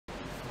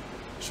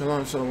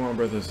Shalom, Shalawam,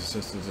 brothers and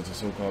sisters of the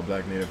so-called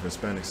Black Native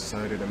Hispanic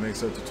society that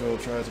makes up the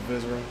 12 tribes of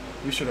Israel.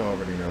 You should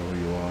already know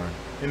who you are.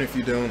 And if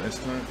you don't, it's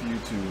time for you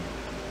to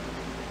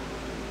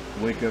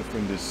wake up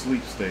from this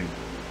sleep state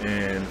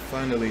and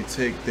finally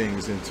take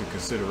things into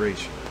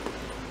consideration.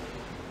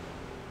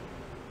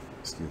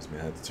 Excuse me,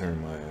 I had to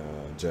turn my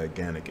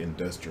gigantic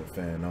industrial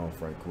fan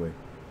off right quick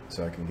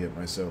so I can get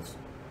myself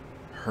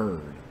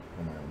heard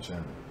on my own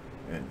channel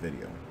and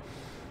video.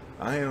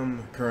 I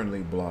am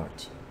currently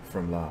blocked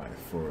from live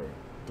for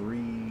 3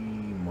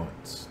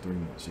 months,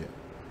 yeah,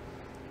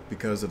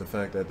 because of the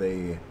fact that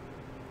a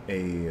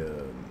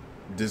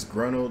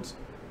disgruntled,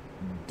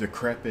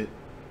 decrepit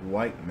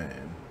white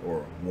man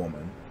or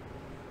woman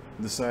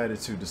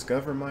decided to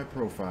discover my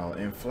profile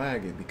and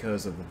flag it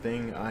because of the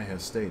thing I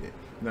have stated.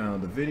 Now,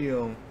 the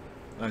video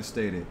I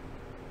stated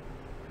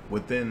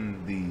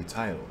within the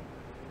title,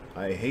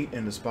 I hate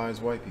and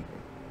despise white people.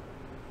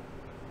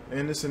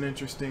 And it's an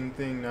interesting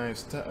thing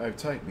I've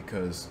typed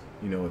because,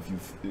 you know,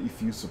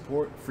 if you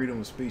support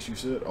freedom of speech, you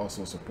should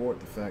also support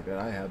the fact that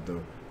I have the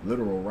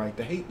literal right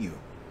to hate you.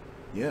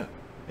 Yeah,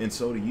 and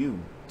so do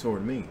you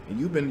toward me. And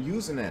you've been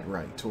using that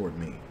right toward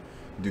me.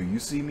 Do you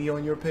see me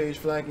on your page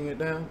flagging it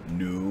down?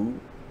 No.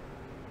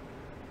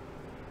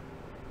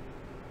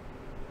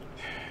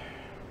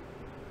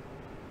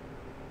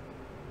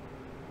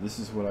 This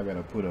is what I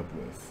gotta put up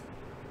with,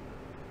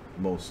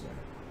 mostly.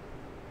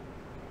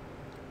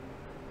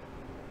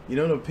 You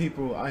know, the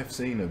people, I've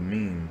seen a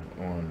meme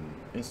on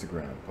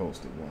Instagram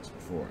posted once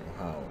before,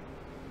 how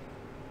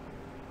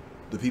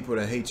the people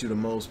that hate you the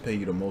most pay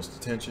you the most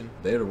attention.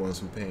 They're the ones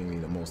who pay me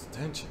the most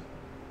attention.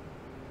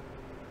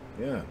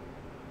 Yeah.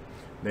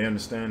 They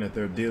understand that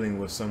they're dealing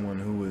with someone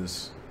who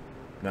is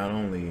not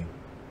only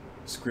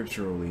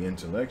scripturally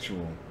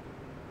intellectual,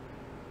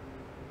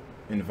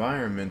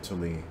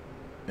 environmentally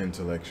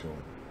intellectual,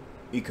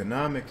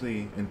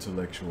 economically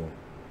intellectual,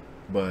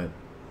 but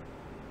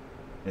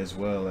as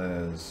well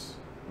as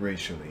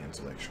racially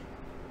intellectual.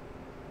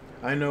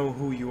 I know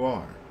who you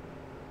are.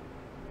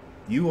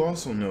 You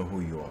also know who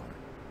you are.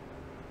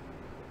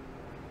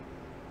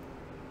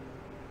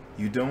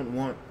 You don't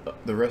want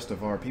the rest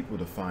of our people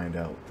to find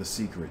out the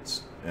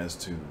secrets as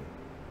to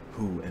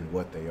who and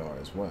what they are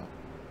as well.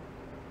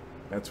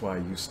 That's why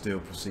you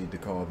still proceed to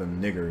call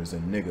them niggers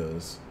and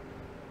niggas,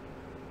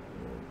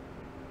 you know,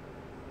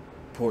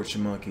 porch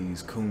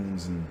monkeys,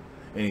 coons, and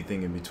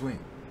anything in between.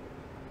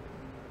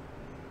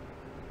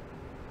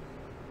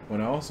 What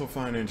I also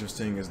find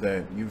interesting is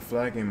that you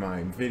flagging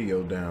my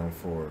video down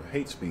for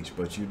hate speech,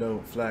 but you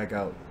don't flag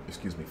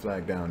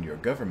down your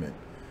government,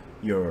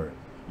 your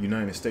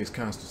United States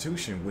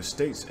Constitution, which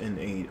states in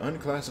an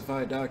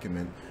unclassified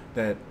document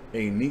that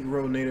a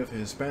Negro, Native,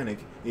 Hispanic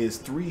is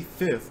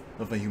 3/5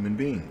 of a human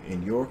being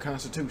in your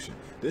Constitution.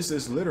 This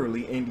is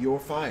literally in your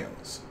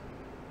files.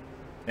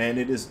 And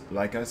it is,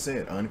 like I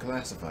said,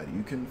 unclassified.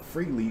 You can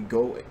freely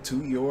go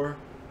to your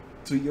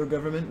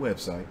government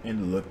website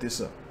and look this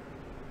up.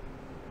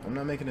 I'm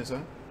not making this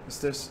up.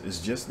 It's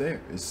just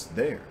there. It's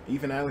there.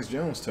 Even Alex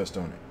Jones touched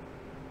on it.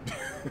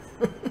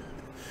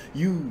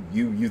 You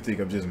think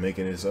I'm just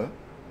making this up?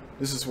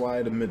 This is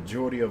why the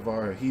majority of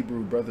our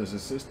Hebrew brothers and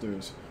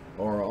sisters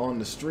are on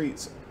the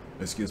streets.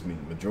 Excuse me,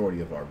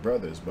 majority of our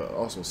brothers, but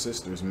also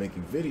sisters,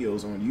 making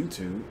videos on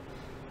YouTube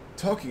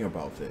talking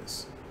about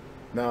this.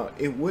 Now,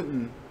 it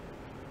wouldn't,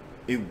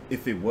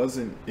 if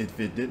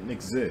it didn't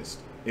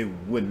exist, it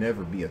would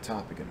never be a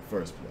topic in the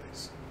first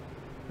place.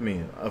 I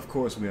mean, of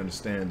course, we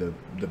understand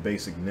the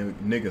basic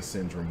nigga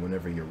syndrome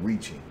whenever you're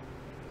reaching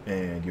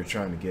and you're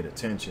trying to get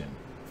attention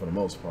for the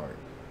most part,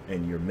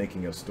 and you're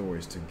making up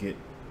stories to get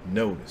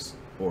noticed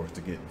or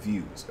to get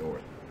views or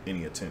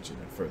any attention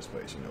in the first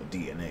place, you know,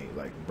 DNA,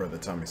 like Brother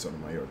Tommy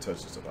Sotomayor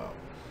touches about.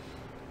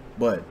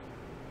 But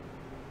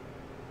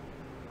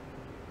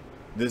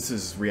this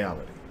is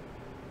reality.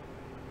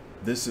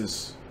 This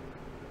is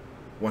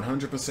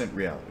 100%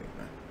 reality.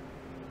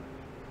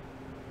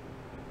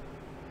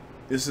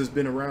 This has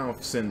been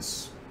around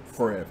since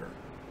forever.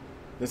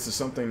 This is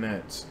something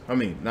that's, I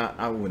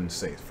wouldn't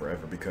say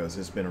forever, because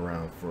it's been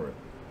around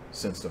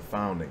since the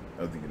founding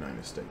of the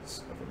United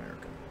States of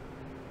America.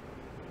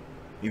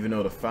 Even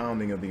though the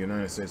founding of the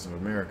United States of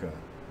America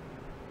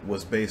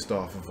was based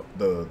off of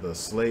the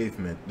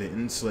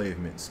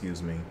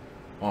enslavement,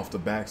 off the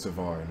backs of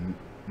our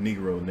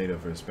Negro,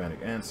 Native, or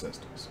Hispanic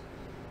ancestors,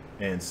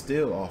 and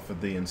still off of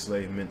the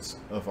enslavements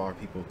of our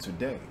people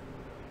today,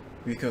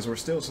 because we're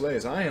still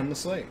slaves. I am the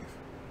slave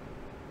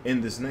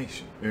in this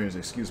nation, or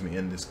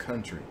in this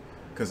country,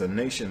 because a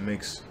nation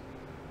makes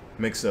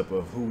up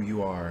of who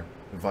you are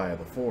via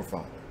the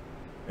forefather,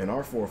 and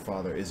our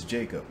forefather is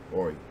Jacob,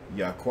 or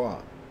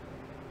Yahweh,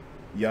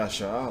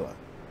 Yashala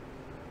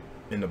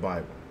in the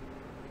Bible,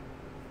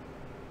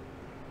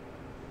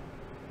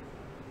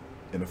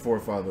 and the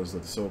forefathers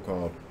of the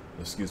so-called,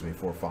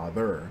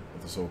 forefather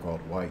of the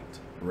so-called white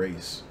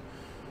race,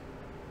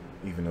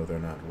 even though they're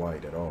not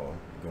white at all,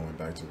 going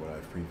back to what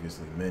I've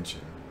previously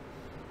mentioned.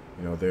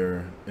 You know,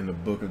 they're in the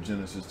book of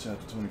Genesis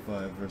chapter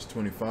 25 verse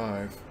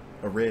 25,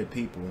 a red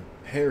people,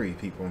 hairy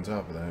people on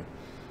top of that,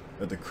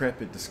 a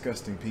decrepit,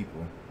 disgusting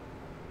people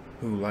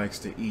who likes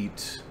to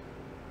eat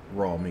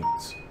raw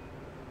meats.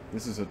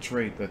 This is a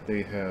trait that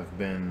they have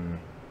been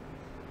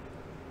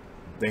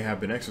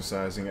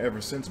exercising ever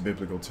since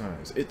biblical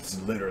times.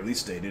 It's literally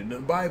stated in the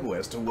Bible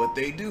as to what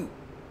they do.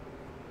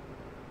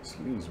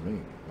 Excuse me,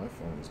 my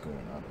phone is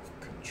going out of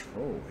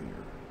control here.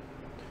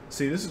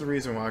 See, this is the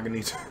reason why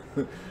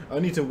I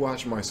need to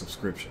watch my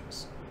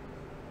subscriptions.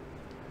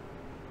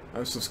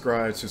 I'm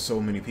subscribed to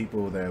so many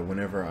people that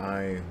whenever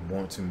I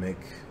want to make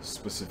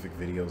specific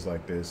videos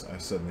like this, I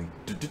suddenly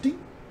it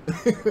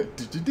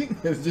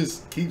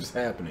just keeps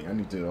happening. I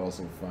need to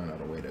also find out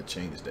a way to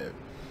change that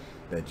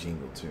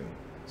jingle too.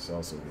 It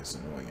also gets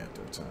annoying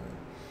after a time,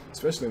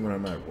 especially when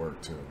I'm at work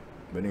too.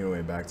 But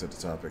anyway, back to the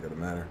topic of the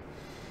matter.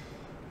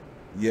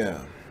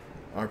 Yeah,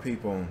 our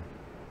people,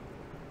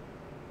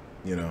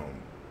 you know,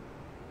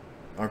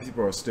 our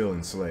people are still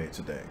enslaved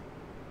today.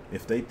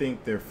 If they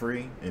think they're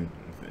free, and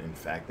in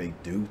fact they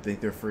do think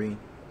they're free,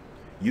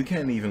 you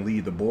can't even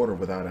leave the border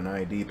without an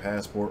ID,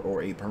 passport,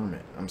 or a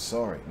permit. I'm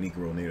sorry,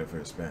 Negro, Native, or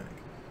Hispanic.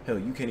 Hell,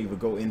 you can't even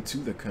go into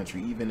the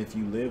country even if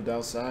you lived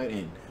outside,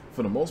 and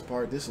for the most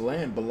part, this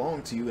land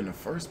belonged to you in the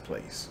first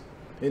place.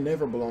 It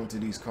never belonged to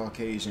these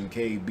Caucasian,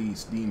 cave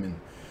beast, demon,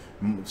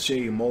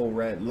 shade mole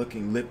rat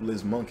looking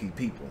lipless monkey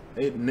people.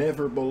 It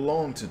never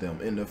belonged to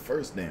them in the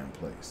first damn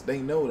place. They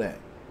know that.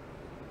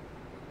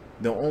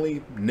 The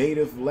only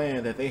native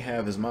land that they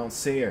have is Mount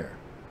Seir.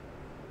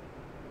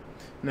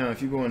 Now,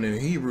 if you go into the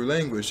Hebrew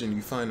language and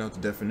you find out the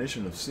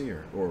definition of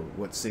Seir, or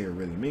what Seir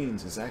really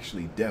means, it's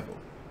actually devil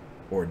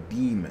or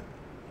demon.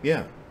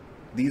 Yeah,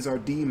 these are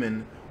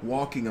demon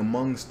walking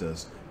amongst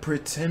us,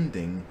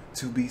 pretending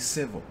to be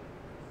civil.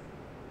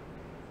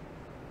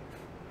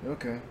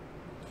 Okay.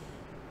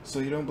 So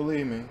you don't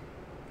believe me?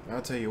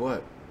 I'll tell you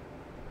what.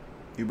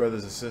 You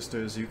brothers and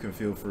sisters, you can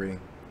feel free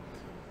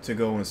to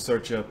go and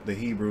search up the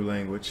Hebrew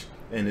language,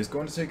 and it's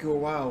going to take you a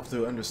while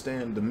to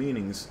understand the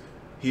meanings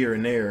here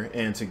and there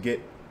and to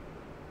get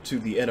to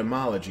the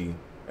etymology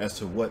as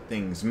to what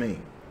things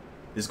mean.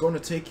 It's going to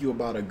take you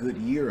about a good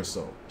year or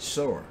so,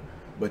 sure,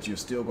 but you're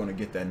still going to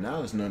get that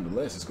knowledge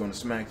nonetheless. It's going to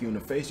smack you in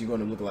the face. You're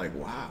going to look like,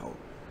 wow,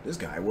 this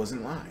guy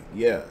wasn't lying.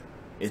 Yeah,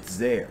 it's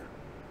there.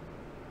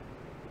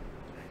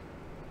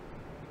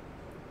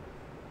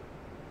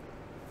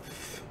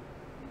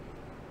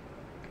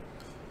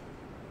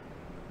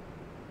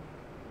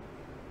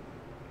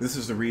 This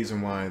is the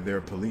reason why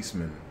their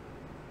policemen,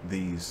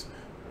 these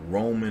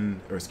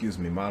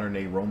modern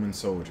day Roman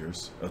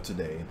soldiers of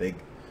today,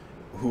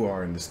 who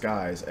are in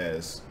disguise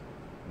as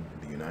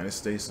the United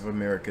States of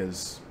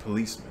America's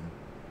policemen,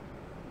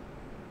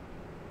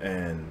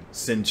 and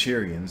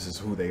centurions is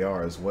who they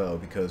are as well,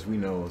 because we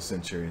know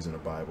centurions in the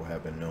Bible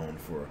have been known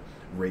for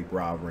rape,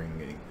 robbery,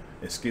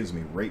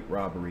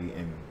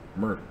 and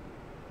murder.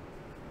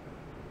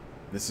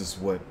 This is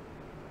what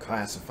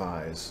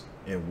classifies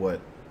and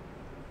what's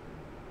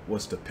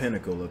the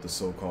pinnacle of the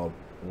so-called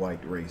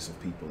white race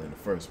of people in the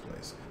first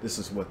place. This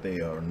is what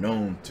they are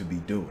known to be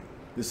doing.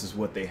 This is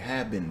what they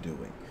have been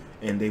doing,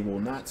 and they will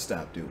not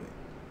stop doing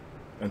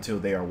until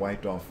they are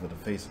wiped off of the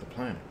face of the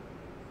planet.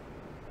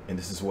 And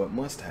this is what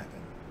must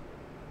happen.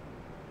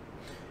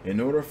 In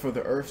order for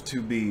the earth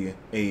to be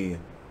a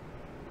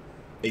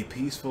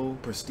peaceful,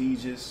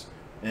 prestigious,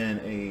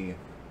 and a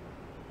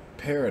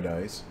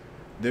paradise,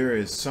 there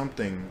is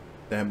something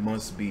that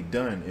must be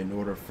done in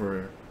order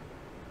for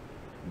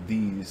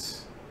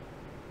these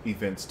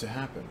events to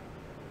happen.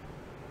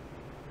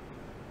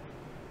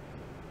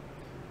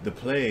 The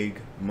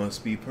plague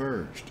must be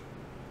purged.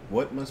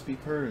 What must be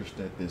purged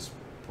at this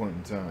point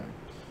in time?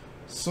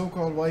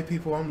 So-called white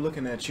people, I'm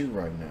looking at you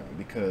right now,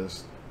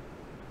 because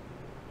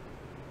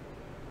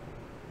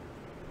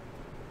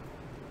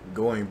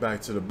going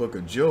back to the book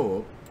of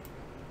Job,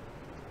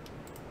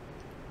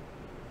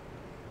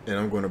 and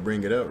I'm going to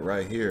bring it up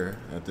right here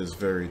at this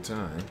very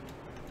time.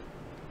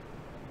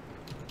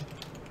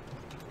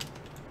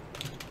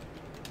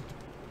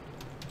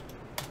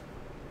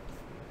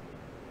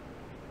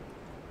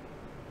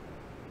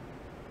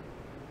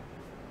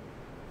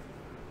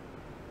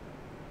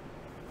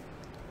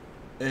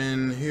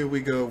 And here we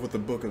go with the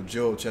book of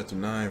Job, chapter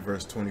 9,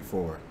 verse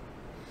 24.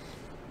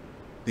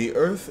 The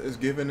earth is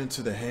given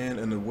into the hand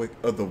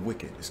of the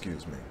wicked,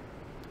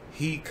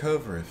 He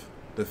covereth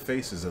the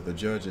faces of the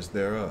judges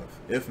thereof.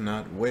 If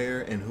not, where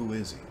and who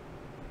is he?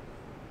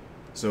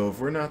 So if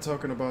we're not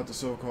talking about the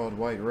so-called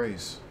white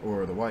race,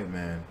 or the white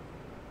man,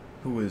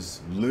 who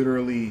is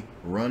literally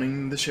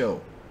running the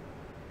show,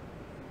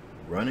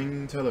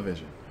 running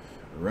television,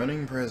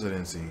 running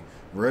presidency,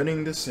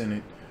 running the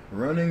Senate,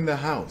 running the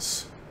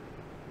House,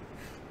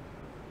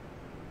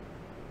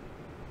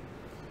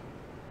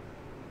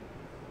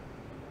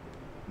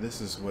 this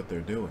is what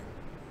they're doing.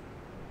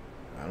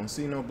 I don't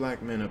see no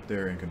black men up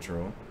there in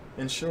control.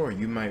 And sure,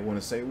 you might want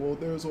to say, well,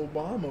 there's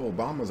Obama.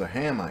 Obama's a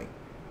Hamite.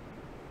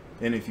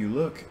 And if you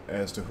look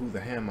as to who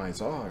the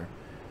Hamites are,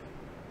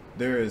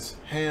 there is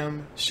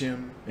Ham,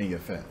 Shem, and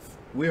Japheth.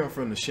 We are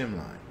from the Shem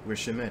line. We're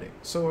Shemitic.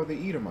 So are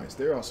the Edomites.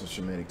 They're also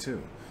Shemitic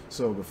too.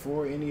 So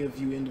before any of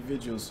you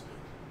individuals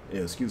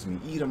excuse me,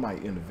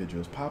 Edomite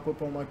individuals pop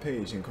up on my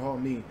page and call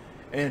me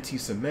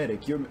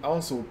anti-Semitic, you're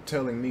also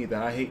telling me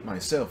that I hate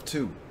myself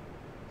too.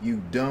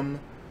 You dumb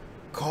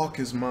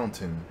Caucasus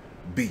Mountain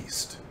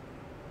beast.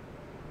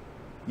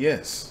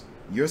 Yes,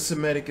 you're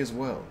Semitic as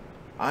well.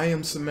 I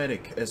am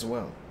Semitic as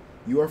well.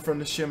 You are from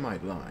the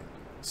Shemite line.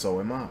 So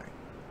am I.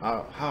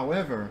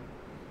 However,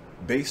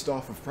 based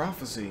off of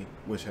prophecy,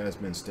 which has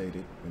been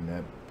stated in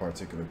that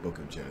particular book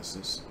of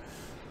Genesis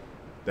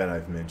that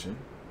I've mentioned,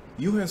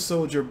 you have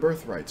sold your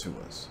birthright to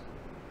us.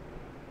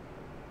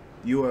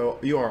 You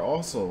are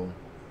also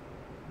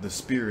the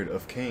spirit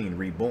of Cain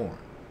reborn.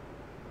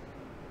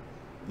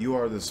 You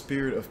are the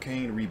spirit of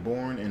Cain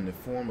reborn in the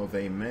form of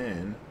a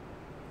man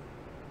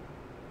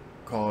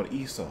called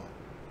Esau,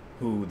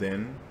 who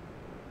then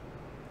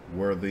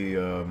were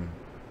the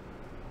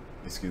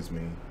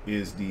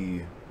is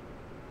the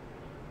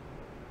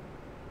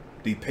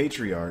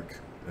patriarch.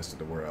 That's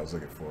the word I was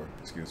looking for.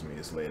 Excuse me,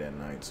 it's late at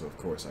night, so of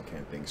course I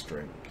can't think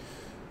straight.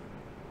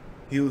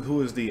 He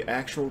who is the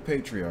actual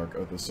patriarch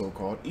of the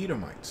so-called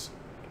Edomites,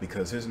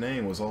 because his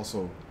name was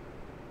also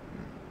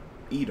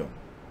Edom,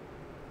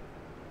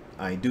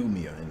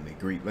 Idumea in the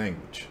Greek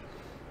language,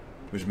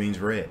 which means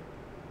red.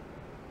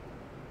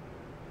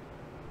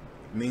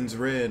 It means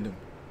red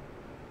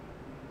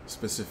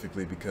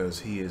specifically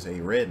because he is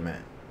a red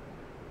man.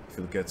 If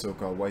you look at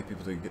so-called white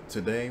people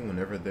today,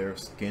 whenever their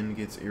skin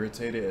gets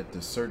irritated at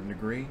a certain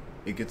degree,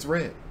 it gets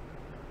red.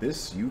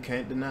 This you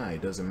can't deny.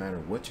 It doesn't matter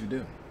what you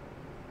do,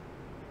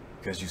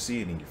 because you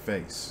see it in your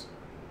face.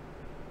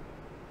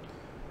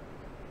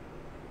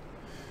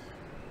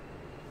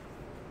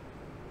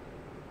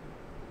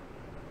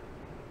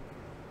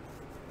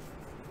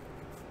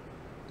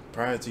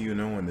 Prior to you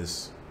knowing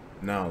this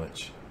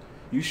knowledge,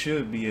 you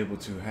should be able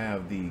to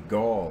have the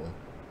gall,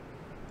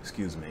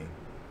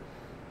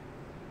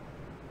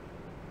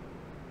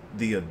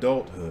 the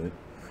adulthood,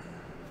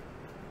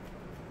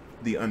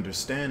 the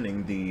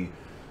understanding,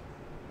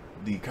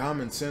 the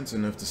common sense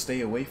enough to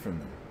stay away from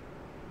them.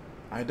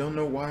 I don't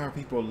know why our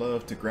people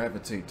love to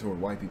gravitate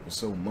toward white people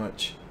so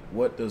much.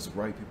 What does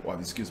white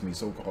people,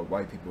 so-called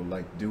white people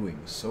like doing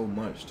so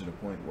much to the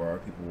point where our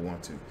people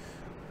want to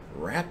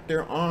wrap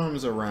their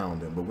arms around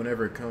them? But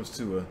whenever it comes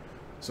to a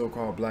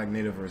so-called black,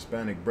 native, or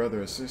Hispanic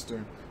brother or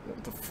sister,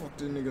 what the fuck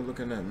this nigga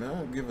looking at, man? I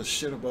don't give a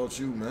shit about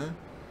you, man.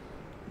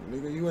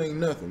 Nigga, you ain't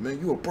nothing, man.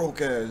 You a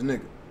broke ass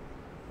nigga.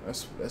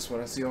 That's what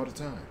I see all the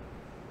time.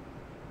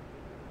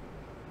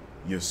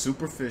 You're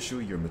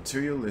superficial, you're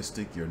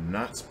materialistic, you're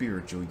not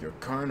spiritual, you're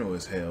carnal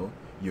as hell,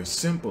 you're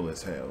simple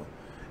as hell.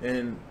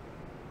 And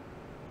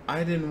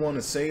I didn't want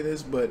to say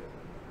this, but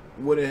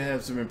what it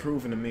has been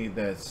proven to me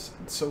that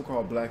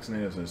so-called blacks,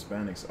 natives, and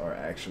Hispanics are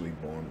actually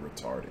born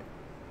retarded.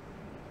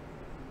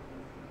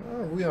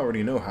 We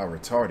already know how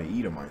retarded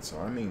Edomites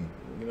are. I mean,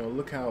 you know,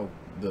 look how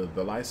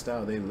the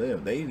lifestyle they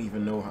live. They didn't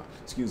even know how,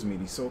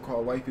 these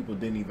so-called white people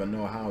didn't even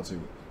know how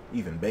to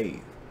even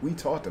bathe. We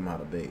taught them how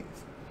to bathe.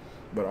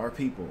 But our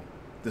people,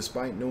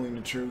 despite knowing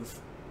the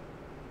truth,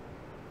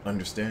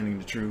 understanding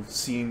the truth,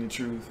 seeing the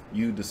truth,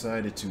 you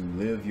decided to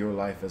live your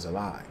life as a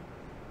lie.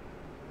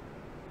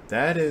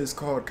 That is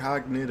called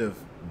cognitive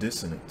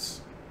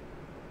dissonance.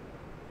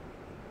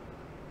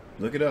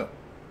 Look it up.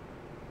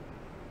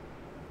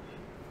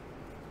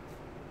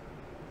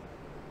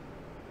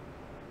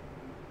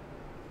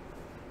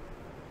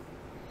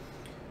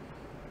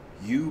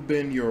 You've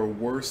been your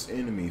worst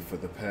enemy for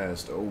the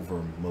past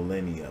over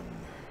millennia,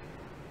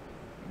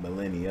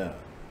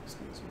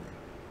 excuse me.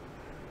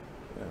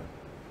 Yeah.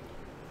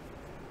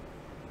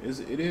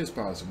 It is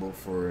possible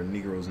for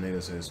Negroes,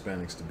 Natives, and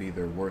Hispanics to be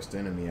their worst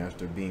enemy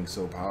after being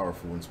so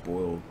powerful and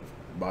spoiled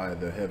by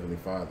the Heavenly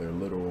Father,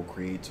 literal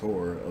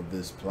creator of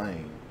this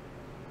plane.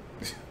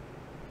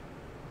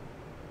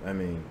 I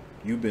mean,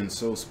 you've been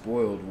so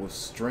spoiled with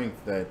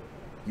strength that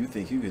you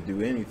think you could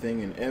do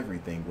anything and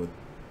everything with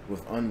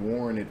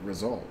unwarranted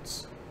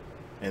results.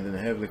 And then the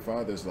Heavenly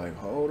Father's like,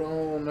 hold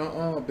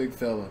on, big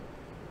fella.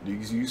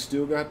 You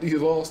still got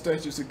these laws,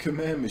 statutes, and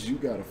commandments you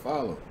gotta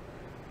follow.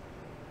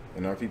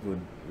 And our people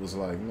was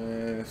like,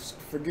 man,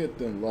 forget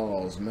them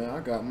laws, man. I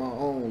got my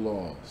own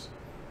laws.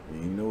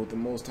 And you know what the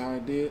Most High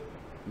did?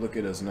 Look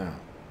at us now.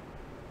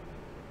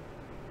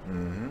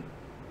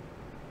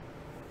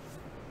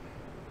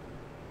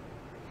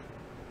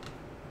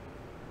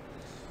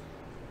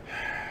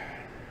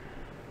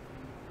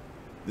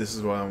 This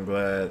is why I'm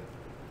glad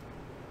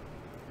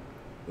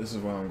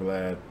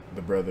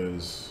the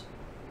brothers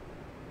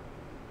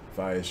of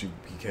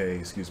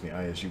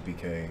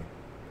ISUPK,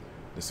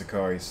 the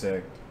Sakari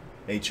sect,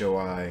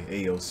 HOI,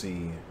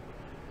 AOC,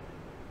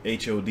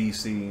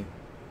 HODC,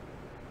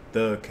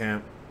 the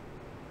camp,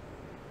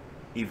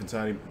 even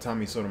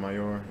Tommy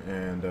Sotomayor,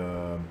 and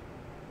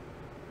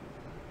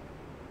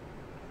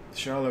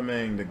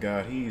Charlemagne the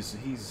God,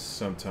 he's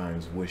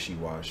sometimes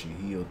wishy-washy.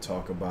 He'll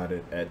talk about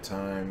it at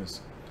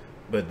times,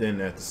 but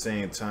then at the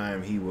same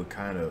time he would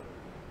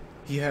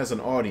he has an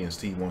audience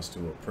he wants to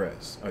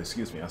oppress. Oh,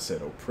 excuse me, I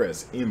said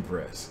oppress,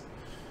 impress.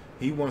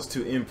 He wants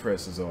to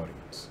impress his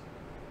audience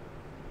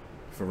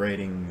for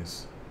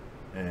ratings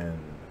and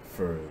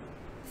for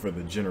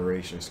the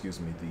generation, excuse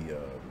me, the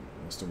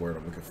what's the word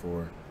I'm looking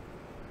for,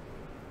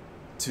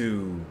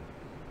 to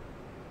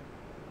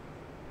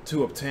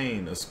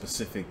obtain a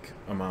specific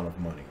amount of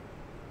money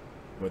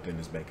within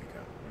his bank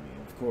account. I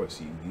mean, of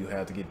course, you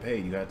have to get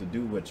paid. You have to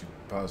do what you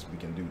possibly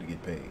can do to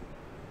get paid.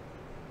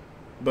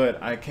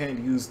 But I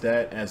can't use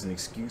that as an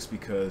excuse,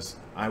 because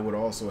I would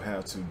also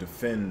have to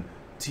defend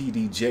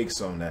T.D.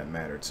 Jakes on that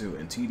matter too.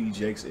 And T.D.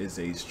 Jakes is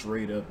a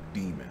straight up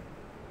demon.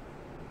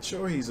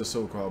 Sure, he's a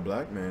so-called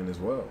black man as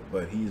well,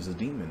 but he is a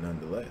demon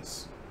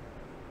nonetheless.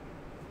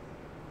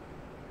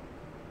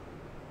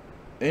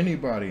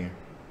 Anybody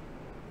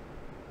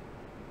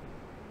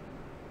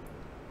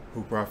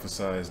who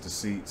prophesies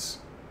deceits,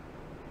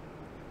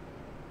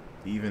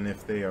 even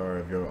if they are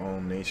of your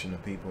own nation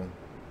of people,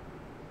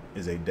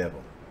 is a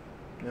devil.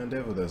 Now,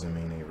 devil doesn't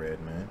mean a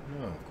red man.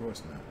 No, of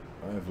course not.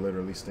 I've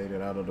literally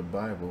stated out of the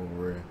Bible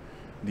where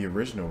the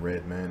original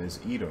red man is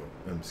Edom,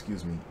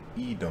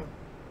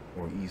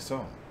 or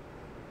Esau,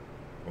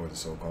 or the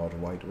so-called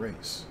white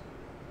race,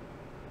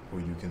 who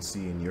you can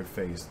see in your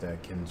face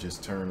that can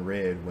just turn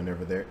red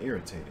whenever they're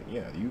irritated.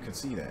 Yeah, you can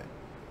see that.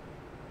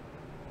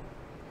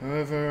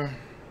 However,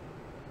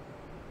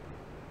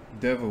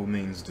 devil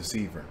means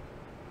deceiver.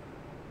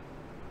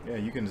 Yeah,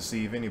 you can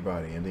deceive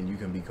anybody, and then you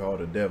can be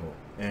called a devil,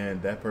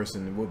 and that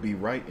person will be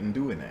right in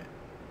doing that,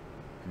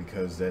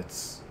 because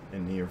that's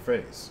in your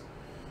face.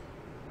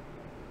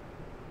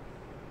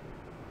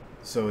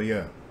 So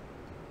yeah,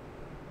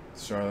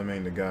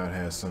 Charlemagne the God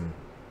has some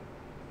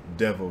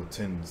devil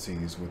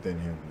tendencies within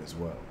him as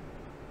well.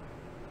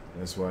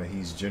 That's why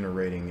he's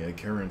generating a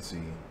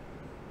currency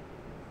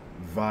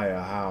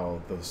via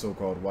how the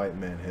so-called white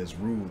man has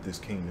ruled this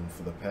kingdom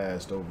for the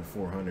past over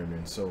 400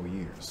 and so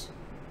years.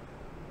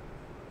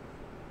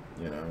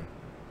 You know,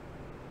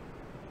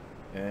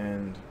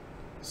 and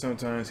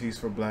sometimes he's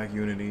for black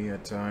unity.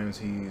 At times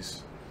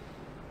he's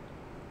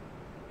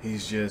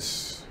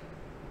just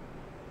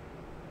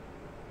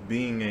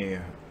being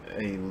a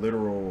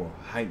literal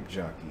hype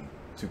jockey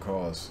to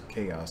cause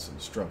chaos and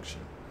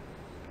destruction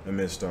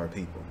amidst our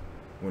people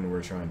when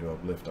we're trying to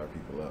uplift our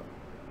people up.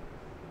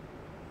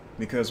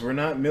 Because we're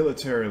not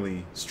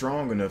militarily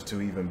strong enough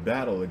to even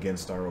battle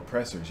against our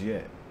oppressors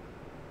yet.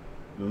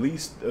 The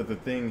least of the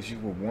things you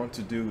will want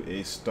to do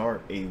is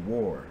start a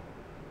war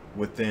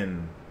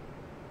within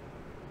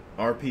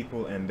our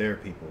people and their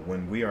people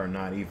when we are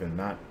not even,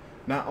 not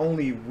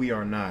only we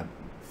are not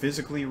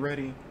physically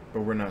ready,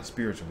 but we're not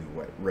spiritually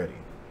ready.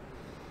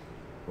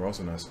 We're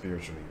also not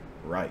spiritually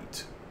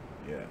right.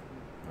 Yeah,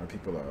 our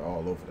people are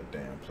all over the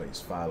damn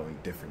place following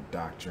different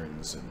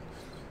doctrines and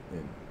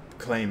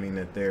claiming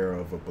that they're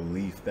of a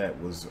belief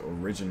that was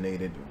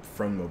originated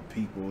from the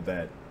people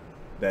that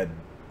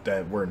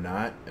we're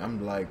not.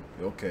 I'm like,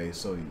 okay,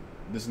 so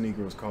this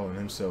Negro is calling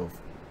himself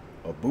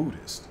a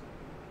Buddhist.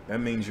 That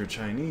means you're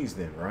Chinese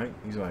then, right?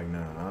 He's like,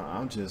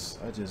 nah, I just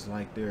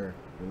like their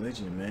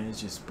religion, man. It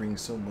just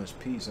brings so much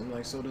peace. I'm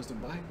like, so does the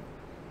Bible.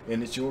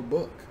 And it's your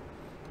book.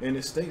 And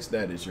it states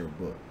that it's your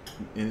book.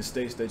 And it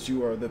states that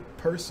you are the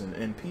person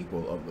and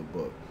people of the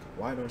book.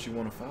 Why don't you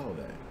want to follow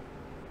that?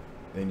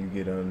 Then you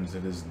get into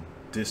this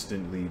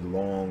distantly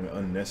long,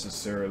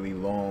 unnecessarily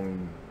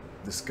long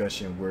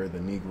discussion where the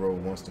Negro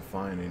wants to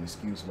find an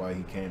excuse why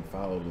he can't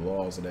follow the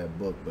laws of that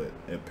book, but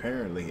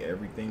apparently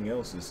everything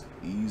else is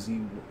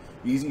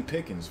easy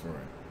pickings for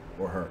him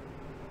or her.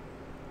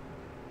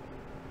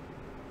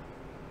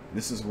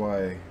 This is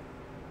why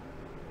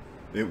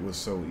it was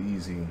so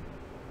easy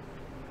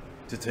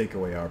to take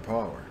away our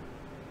power,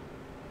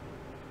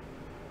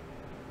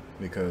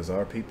 because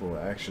our people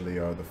actually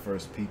are the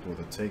first people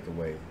to take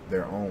away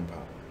their own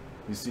power.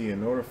 You see,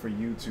 in order for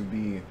you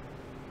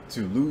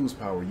to lose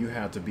power, you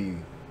have to be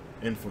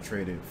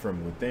infiltrated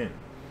from within.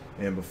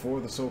 And before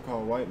the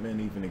so-called white man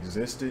even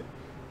existed,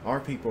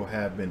 our people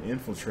have been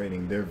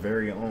infiltrating their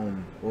very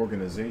own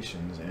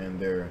organizations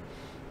and their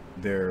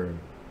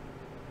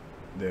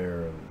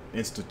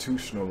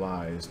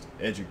institutionalized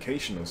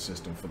educational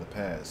system for the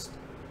past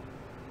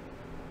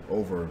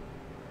over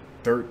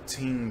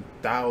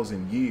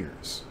 13,000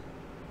 years.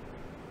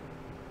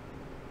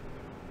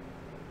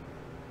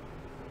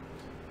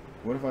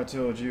 What if I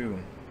told you,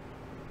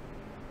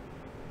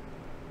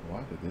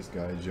 why did this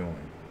guy join?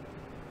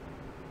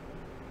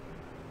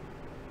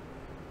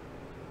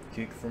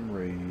 Kick from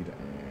raid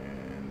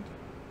and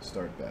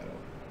start battle.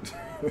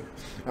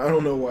 I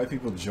don't know why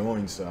people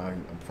join, so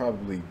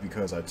probably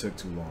because I took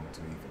too long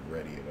to even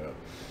ready it up.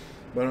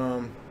 But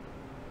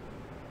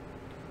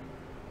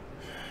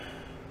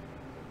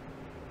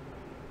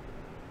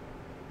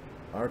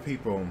our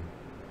people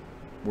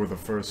were the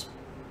first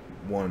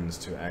ones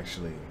to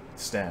actually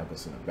stab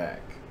us in the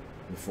back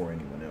before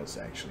anyone else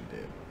actually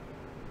did.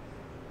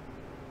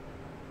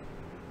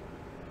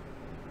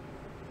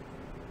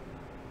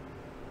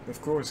 Of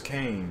course,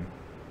 Cain,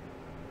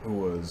 who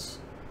was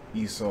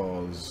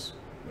Esau's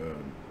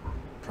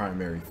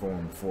primary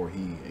form before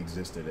he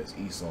existed as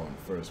Esau in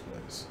the first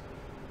place,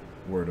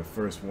 were the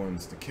first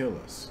ones to kill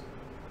us,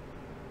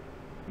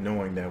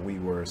 knowing that we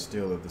were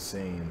still of the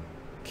same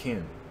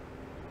kin.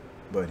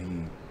 But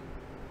he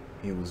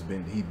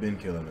He'd been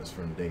killing us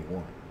from day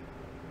one.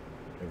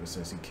 Ever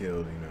since he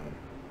killed,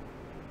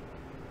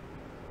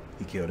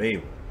 he killed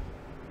Abel.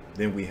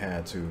 Then we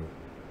had to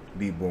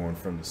be born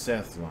from the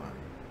Seth line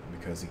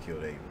because he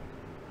killed Abel.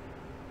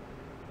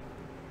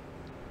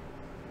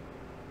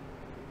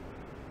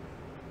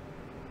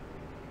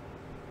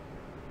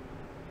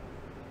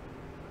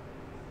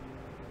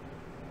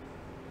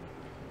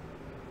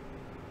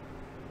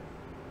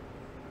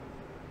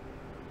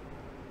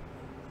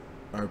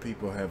 Our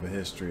people have a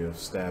history of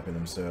stabbing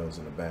themselves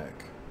in the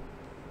back.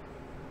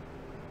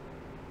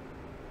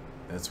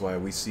 That's why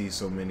we see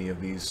so many of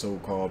these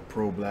so-called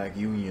pro-black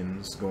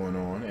unions going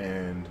on.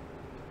 And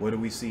what do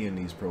we see in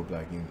these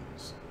pro-black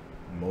unions?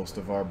 Most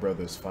of our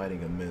brothers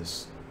fighting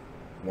amidst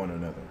one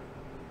another.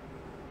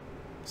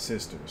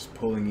 Sisters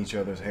pulling each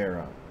other's hair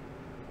out.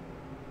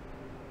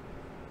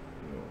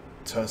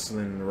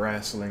 Tussling,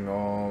 wrestling,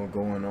 all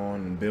going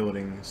on in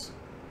buildings.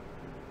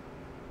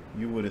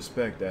 You would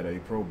expect that a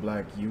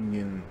pro-black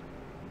union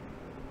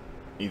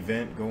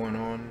event going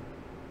on,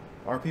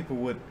 our people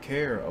would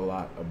care a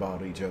lot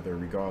about each other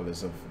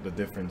regardless of the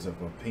difference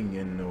of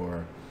opinion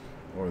or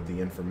the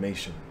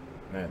information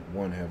that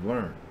one have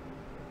learned.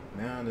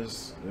 Now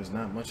there's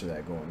not much of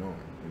that going on.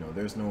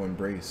 There's no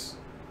embrace.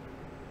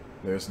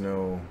 There's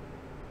no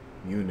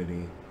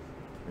unity.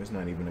 There's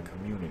not even a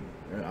community.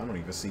 I don't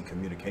even see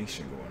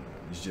communication going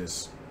on. It's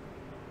just,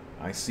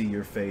 I see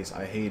your face,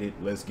 I hate it,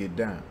 let's get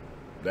down.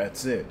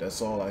 That's it.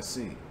 That's all I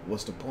see.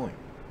 What's the point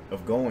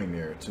of going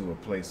there to a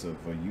place of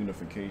a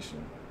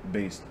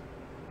unification-based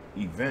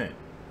event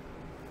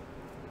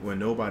when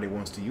nobody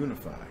wants to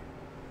unify?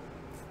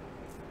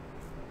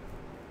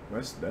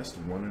 That's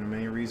one of the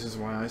main reasons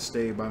why I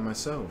stay by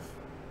myself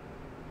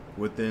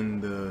within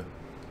the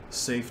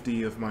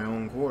safety of my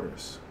own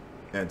quarters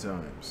at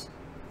times.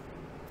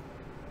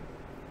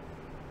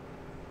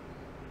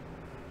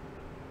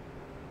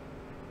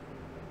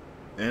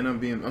 And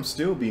I'm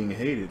still being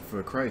hated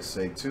for Christ's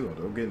sake too.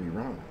 Don't get me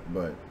wrong,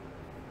 but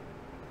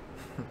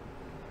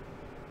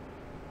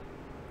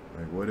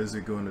like, what is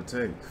it going to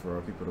take for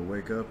our people to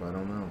wake up? I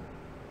don't know.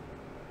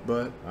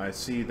 But I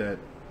see that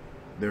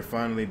they're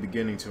finally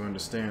beginning to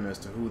understand as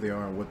to who they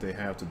are and what they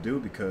have to do,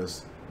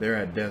 because they're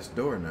at death's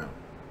door now.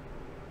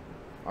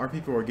 Our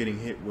people are getting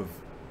hit with,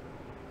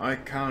 I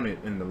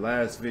counted in the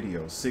last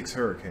video, 6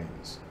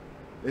 hurricanes.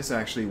 It's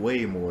actually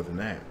way more than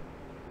that.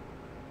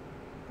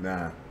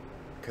 Nah.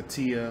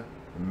 Katia,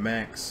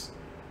 Max,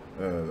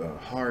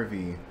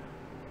 Harvey,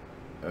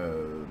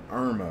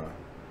 Irma,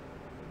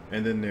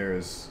 and then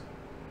there's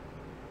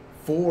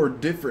 4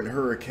 different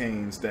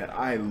hurricanes that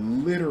I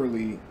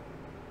literally,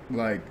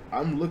 like,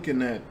 I'm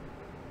looking at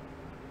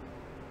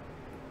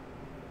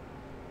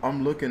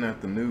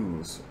the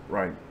news,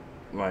 right?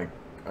 Like,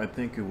 I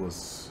think it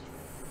was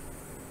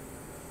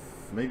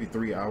maybe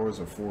 3 hours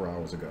or 4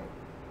 hours ago.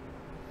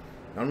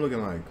 I'm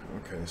looking like,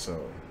 okay,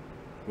 so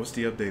what's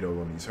the update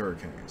on these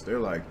hurricanes? They're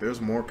like,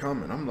 there's more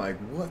coming. I'm like,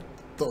 what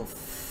the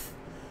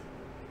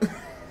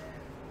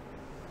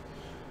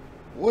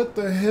what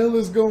the hell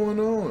is going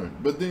on?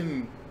 But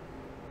then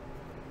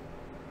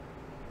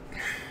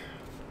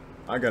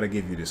I gotta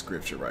give you the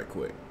scripture right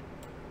quick.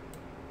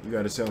 You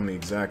gotta tell me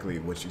exactly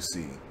what you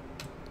see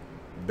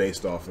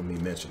based off of me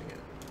mentioning it.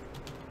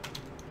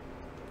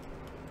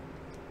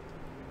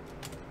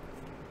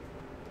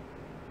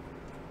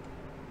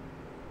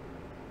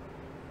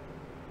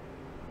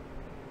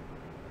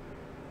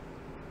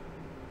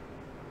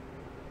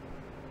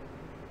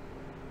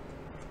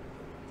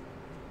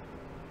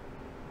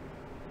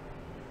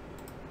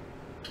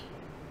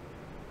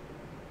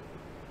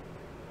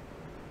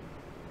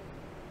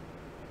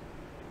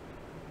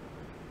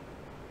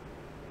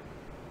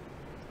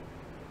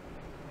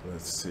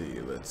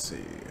 Let's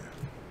see.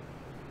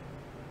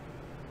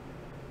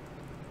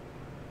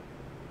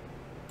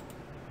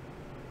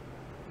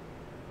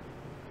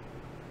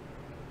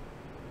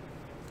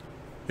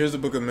 Here's the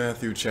book of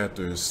Matthew,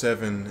 chapters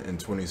 7 and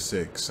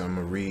 26. I'm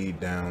going to read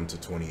down to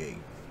 28.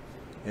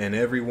 And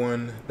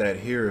everyone that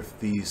heareth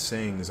these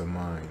sayings of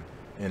mine,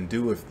 and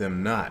doeth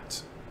them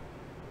not,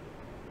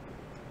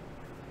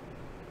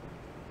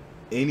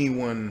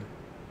 everyone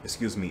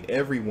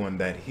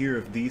that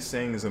heareth these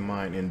sayings of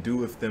mine, and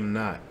doeth them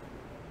not.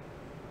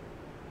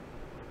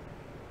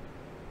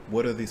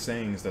 What are these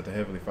sayings that the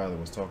Heavenly Father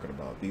was talking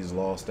about? These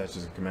laws,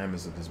 statutes, and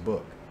commandments of this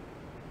book.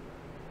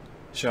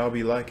 Shall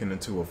be likened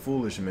unto a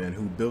foolish man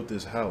who built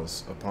his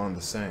house upon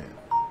the sand.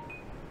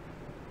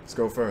 Let's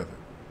go further.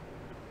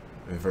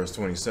 In verse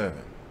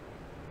 27.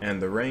 And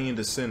the rain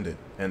descended,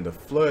 and the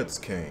floods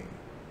came.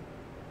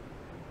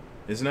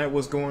 Isn't that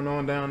what's going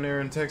on down there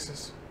in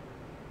Texas?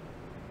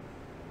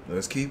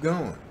 Let's keep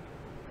going.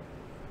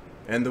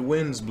 And the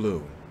winds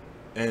blew,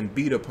 and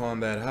beat upon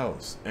that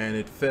house, and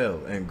it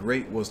fell, and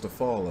great was the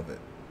fall of it.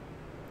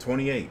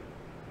 28.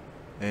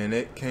 And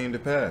it came to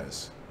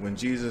pass, when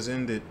Jesus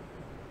ended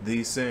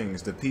these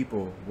things, the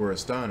people were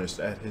astonished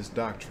at his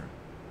doctrine.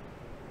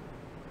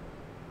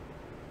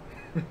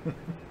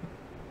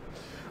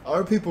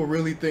 Our people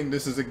really think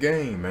this is a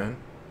game, man.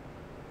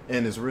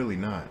 And it's really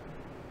not.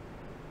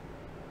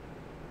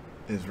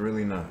 It's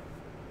really not.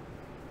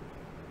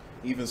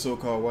 Even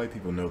so-called white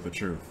people know the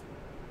truth.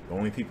 The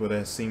only people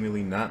that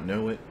seemingly not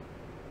know it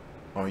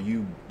are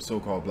you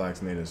so-called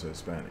blacks, natives, or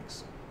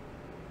Hispanics.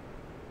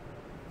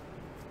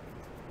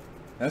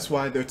 That's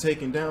why they're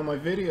taking down my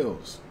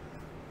videos.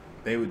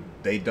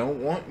 They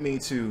don't want me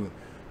to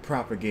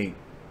propagate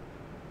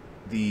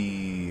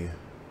the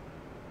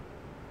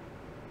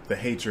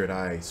hatred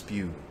I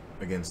spew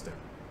against them.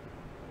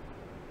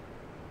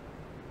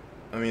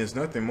 I mean, it's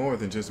nothing more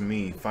than just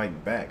me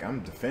fighting back. I'm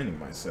defending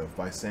myself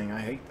by saying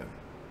I hate them.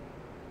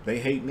 They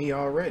hate me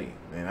already,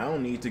 and I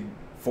don't need to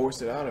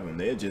force it out of them.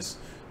 They'll just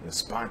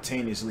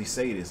spontaneously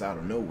say this out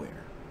of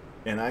nowhere.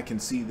 And I can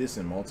see this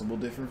in multiple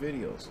different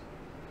videos.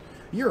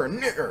 You're a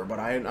nigger, but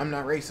I'm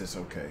not racist.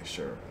 Okay,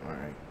 sure.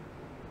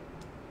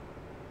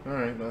 All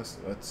right,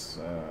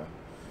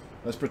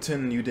 let's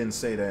pretend you didn't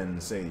say that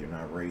and say you're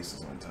not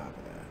racist on top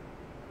of that.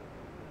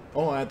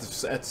 Oh, at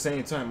the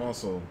same time,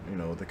 also, you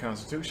know, the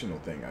constitutional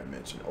thing I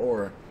mentioned,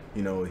 or,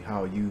 you know,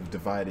 how you've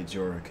divided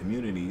your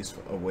communities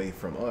away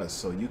from us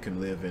so you can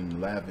live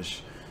in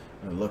lavish,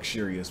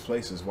 luxurious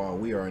places while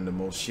we are in the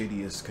most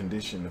shittiest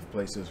condition of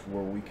places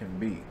where we can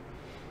be.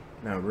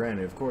 Now,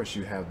 granted, of course,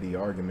 you have the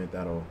argument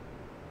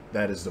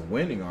that is the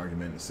winning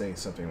argument, and say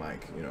something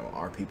like, you know,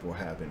 our people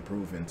have been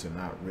proven to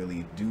not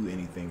really do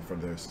anything for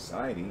their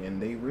society,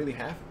 and they really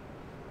haven't.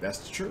 That's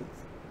the truth.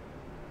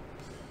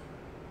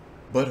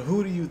 But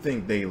who do you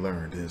think they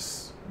learned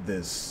this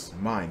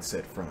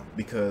mindset from?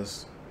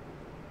 Because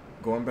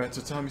going back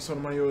to Tommy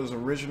Sotomayor's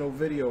original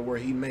video where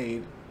he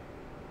made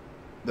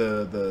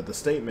the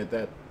statement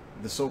that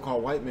the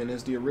so-called white man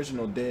is the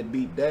original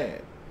deadbeat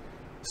dad.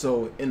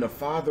 So in a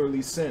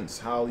fatherly sense,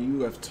 how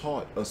you have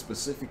taught a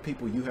specific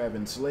people you have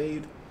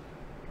enslaved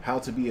how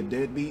to be a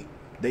deadbeat,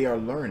 they are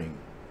learning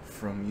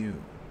from you.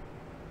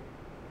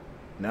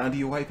 Now, do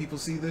you white people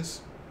see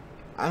this?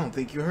 I don't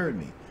think you heard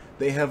me.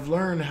 They have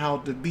learned how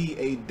to be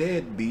a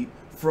deadbeat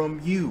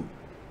from you.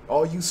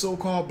 All you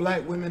so-called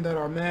black women that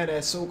are mad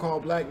at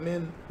so-called black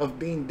men of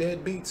being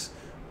deadbeats,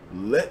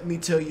 let me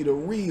tell you the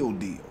real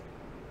deal.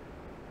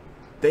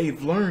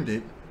 They've learned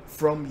it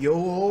from your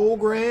old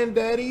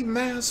granddaddy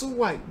massa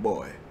white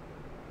boy,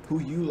 who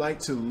you like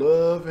to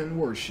love and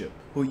worship,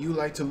 who you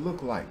like to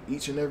look like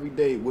each and every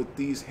day with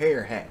these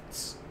hair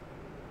hats.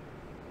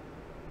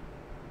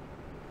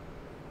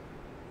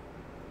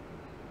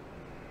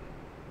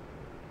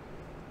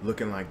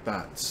 Looking like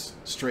thoughts,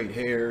 straight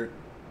hair,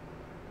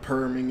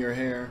 perming your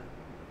hair,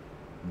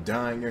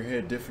 dyeing your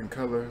hair different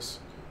colors,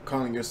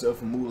 calling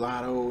yourself a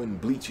mulatto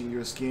and bleaching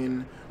your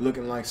skin,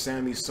 looking like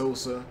Sammy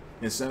Sosa,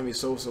 and Sammy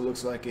Sosa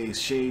looks like a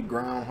shaved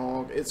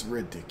groundhog. It's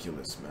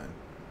ridiculous, man.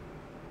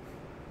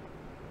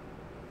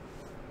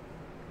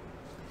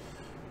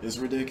 It's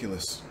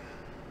ridiculous.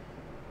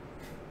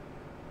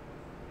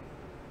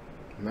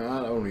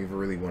 Now, I don't even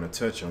really want to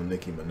touch on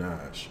Nicki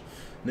Minaj.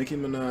 Nicki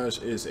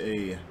Minaj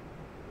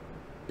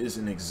is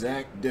an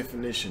exact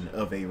definition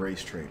of a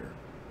race traitor.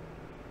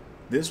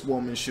 This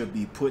woman should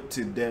be put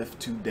to death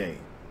today.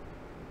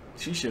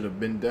 She should have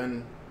been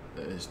done,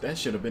 that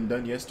should have been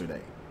done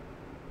yesterday.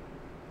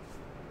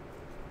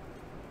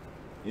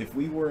 If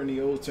we were in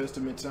the Old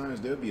Testament times,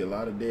 there'd be a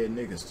lot of dead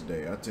niggas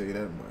today, I'll tell you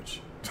that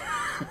much.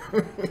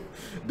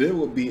 There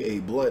would be a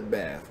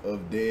bloodbath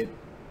of dead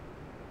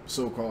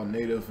so-called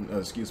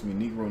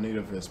Negro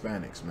Native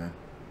Hispanics, man.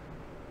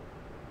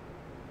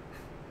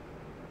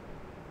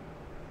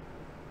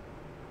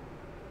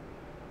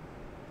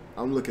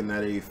 I'm looking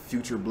at a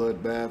future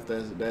bloodbath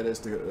that is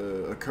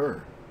to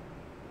occur.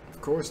 Of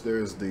course,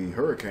 there's the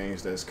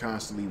hurricanes that's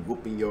constantly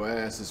whooping your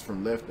asses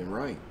from left and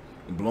right,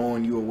 and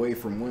blowing you away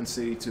from one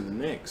city to the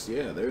next.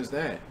 Yeah, there's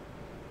that.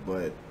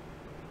 But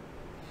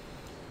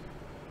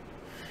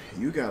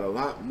you got a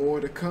lot more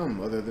to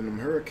come other than them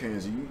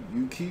hurricanes.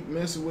 You keep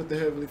messing with the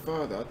Heavenly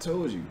Father. I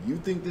told you, you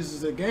think this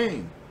is a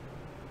game,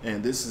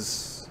 and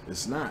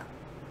it's not.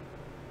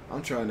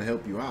 I'm trying to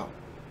help you out.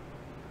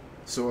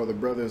 So are the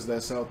brothers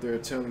that's out there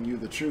telling you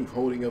the truth,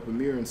 holding up a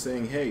mirror and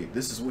saying, hey,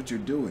 this is what you're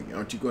doing.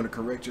 Aren't you going to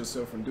correct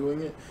yourself from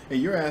doing it? And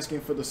you're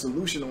asking for the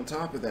solution on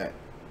top of that.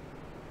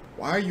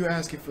 Why are you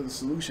asking for the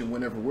solution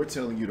whenever we're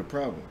telling you the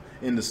problem?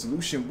 And the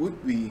solution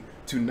would be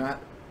to not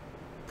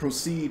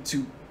proceed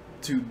to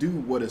do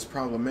what is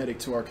problematic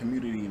to our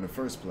community in the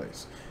first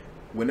place.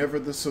 Whenever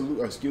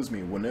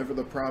whenever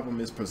the problem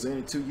is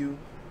presented to you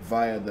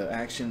via the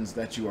actions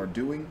that you are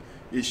doing,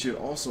 it should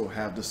also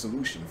have the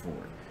solution for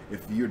it.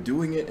 If you're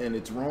doing it and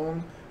it's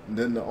wrong,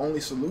 then the only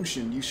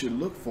solution you should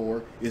look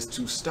for is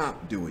to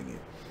stop doing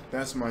it.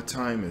 That's my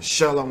time. Is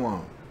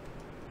Shalawam.